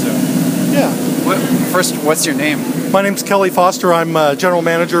first, what's your name? My name's Kelly Foster. I'm General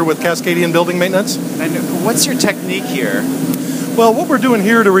Manager with Cascadian Building Maintenance. And what's your technique here? Well, what we're doing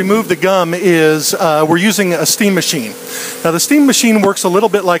here to remove the gum is we're using a steam machine. Now, the steam machine works a little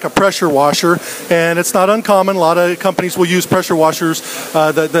bit like a pressure washer, and it's not uncommon. A lot of companies will use pressure washers.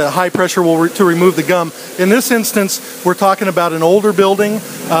 The high pressure to remove the gum. In this instance, we're talking about an older building.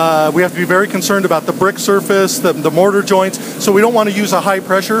 We have to be very concerned about the brick surface, the mortar joints, so we don't want to use a high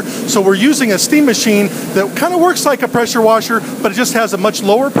pressure. So we're using a steam machine that kind of works like a pressure washer, but it just has a much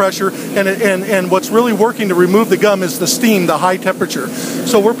lower pressure, and what's really working to remove the gum is the steam, the high temperature.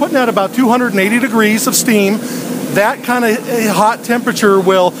 So we're putting out about 280 degrees of steam. That kind of hot temperature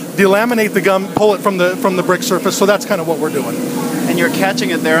will delaminate the gum, pull it from the brick surface. So that's kind of what we're doing. And you're catching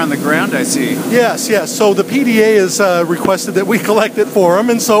it there on the ground, I see. Yes. So the PDA has requested that we collect it for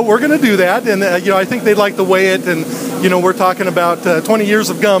them, and so we're going to do that. And I think they'd like to weigh it. And we're talking about 20 years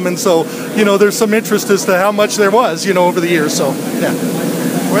of gum, and so there's some interest as to how much there was over the years. So yeah.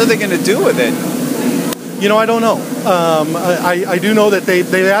 What are they going to do with it? I don't know. I do know that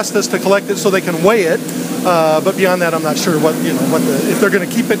they asked us to collect it so they can weigh it, but beyond that, I'm not sure if they're going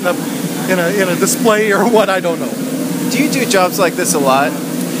to keep it in a display or what. I don't know. Do you do jobs like this a lot?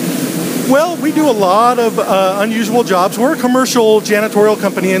 Well, we do a lot of unusual jobs. We're a commercial janitorial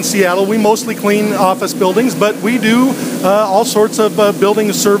company in Seattle. We mostly clean office buildings, but we do all sorts of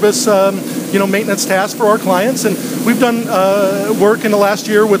building service, maintenance tasks for our clients. And we've done work in the last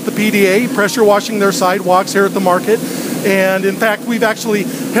year with the PDA, pressure washing their sidewalks here at the market. And in fact, we've actually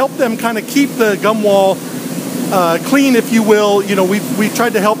helped them kind of keep the gum wall clean, if you will. We've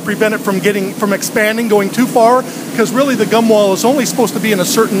tried to help prevent it from expanding, going too far, because really the gum wall is only supposed to be in a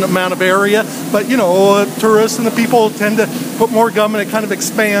certain amount of area. But tourists and the people tend to put more gum and it kind of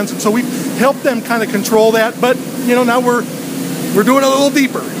expands, and so we've helped them kind of control that. But now we're doing a little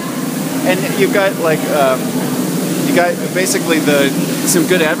deeper. And you've got basically some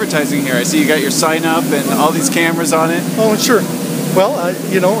good advertising here. I see you got your sign up and all these cameras on it. Oh, sure. Well,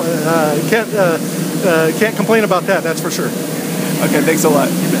 can't complain about that, that's for sure. Okay, thanks a lot.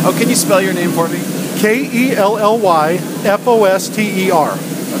 Oh, can you spell your name for me? Kellyfoster.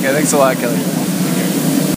 Okay, thanks a lot, Kelly.